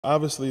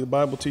Obviously, the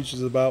Bible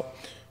teaches about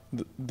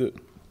the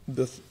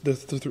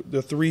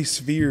three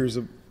spheres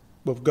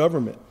of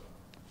government: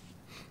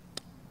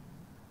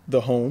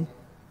 the home,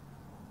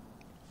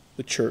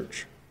 the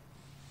church,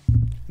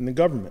 and the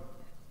government,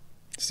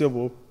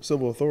 civil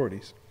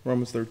authorities.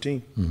 Romans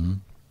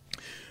 13,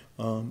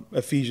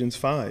 Ephesians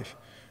 5.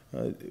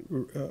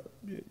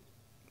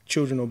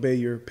 Children, obey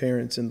your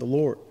parents in the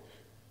Lord.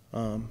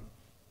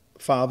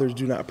 Fathers,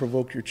 do not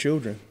provoke your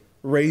children.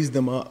 Raise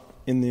them up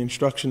in the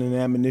instruction and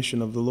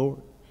admonition of the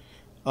Lord.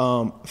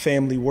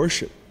 Family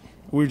worship.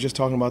 We were just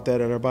talking about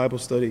that at our Bible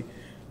study.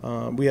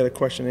 We had a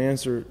question and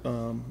answer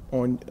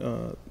on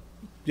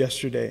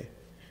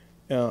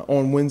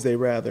Wednesday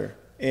rather.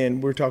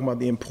 And we're talking about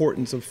the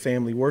importance of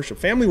family worship.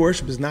 Family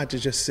worship is not to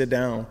just sit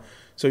down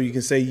so you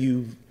can say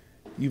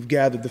you've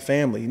gathered the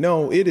family.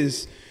 No, it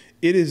is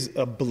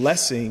a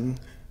blessing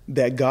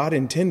that God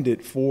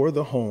intended for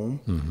the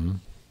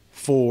home,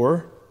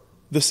 for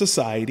the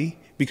society,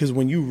 because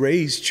when you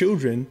raise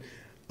children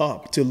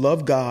up to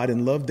love God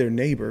and love their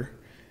neighbor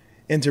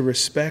and to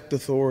respect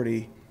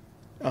authority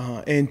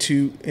and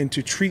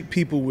to treat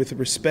people with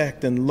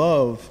respect and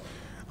love,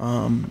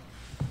 then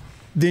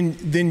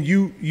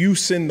you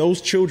send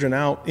those children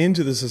out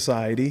into the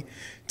society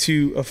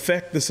to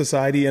affect the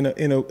society in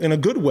a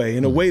good way,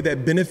 in a way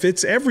that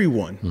benefits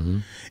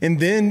everyone. And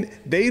then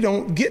they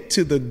don't get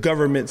to the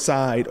government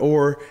side,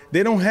 or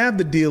they don't have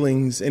the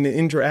dealings and the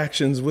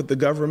interactions with the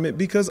government,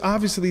 because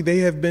obviously they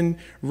have been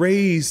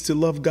raised to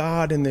love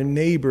God and their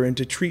neighbor and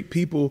to treat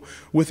people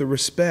with a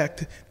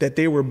respect that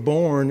they were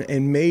born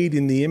and made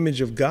in the image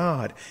of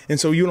God. And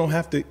so you don't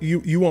have to,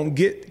 you won't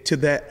get to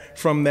that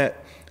from that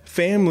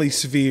family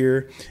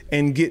sphere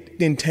and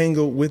get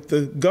entangled with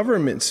the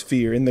government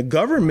sphere. And the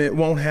government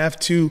won't have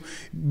to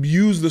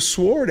use the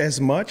sword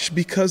as much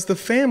because the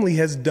family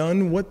has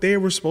done what they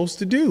were supposed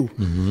to do.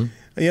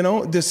 You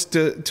know, just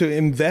to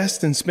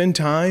invest and spend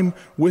time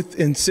with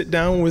and sit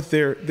down with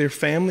their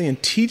family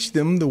and teach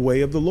them the way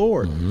of the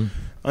Lord.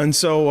 And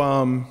so,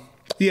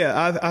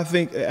 I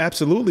think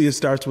absolutely it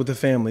starts with the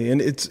family,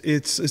 and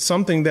it's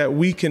something that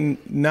we can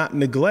not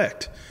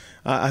neglect.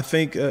 I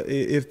think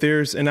if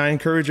there's, and I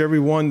encourage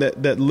everyone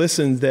that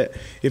listens, that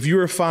if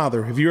you're a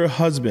father, if you're a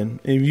husband,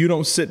 and if you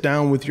don't sit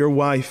down with your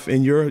wife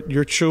and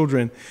your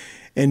children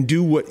and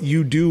do what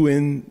you do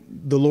in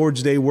the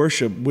Lord's Day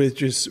worship, with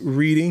just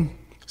reading,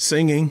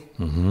 singing,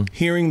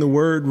 hearing the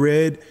word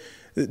read,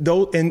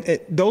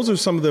 those are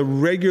some of the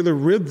regular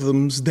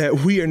rhythms that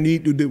we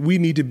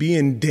need to be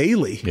in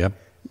daily. Yep.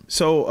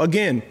 So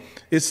again,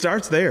 it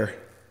starts there.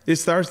 It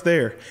starts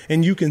there,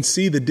 and you can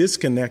see the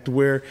disconnect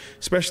where,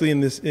 especially in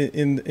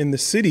the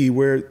city,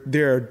 where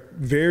there are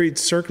varied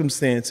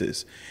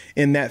circumstances,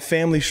 and that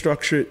family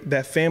structure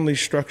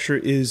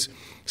is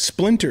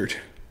splintered,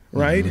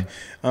 right?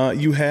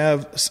 You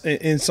have,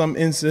 in some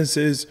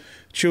instances,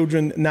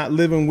 children not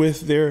living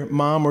with their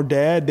mom or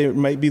dad; they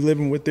might be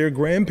living with their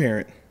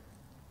grandparent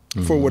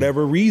for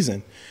whatever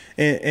reason.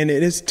 And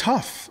it is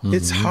tough.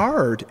 It's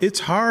hard. It's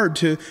hard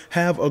to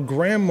have a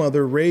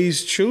grandmother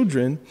raise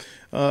children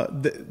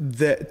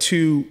that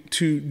to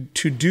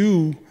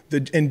do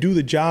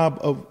the job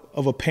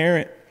of a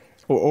parent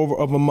or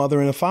of a mother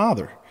and a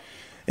father.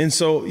 And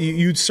so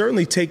you'd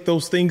certainly take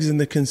those things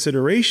into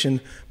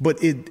consideration,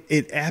 but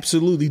it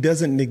absolutely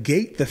doesn't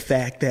negate the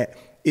fact that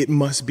it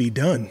must be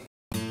done.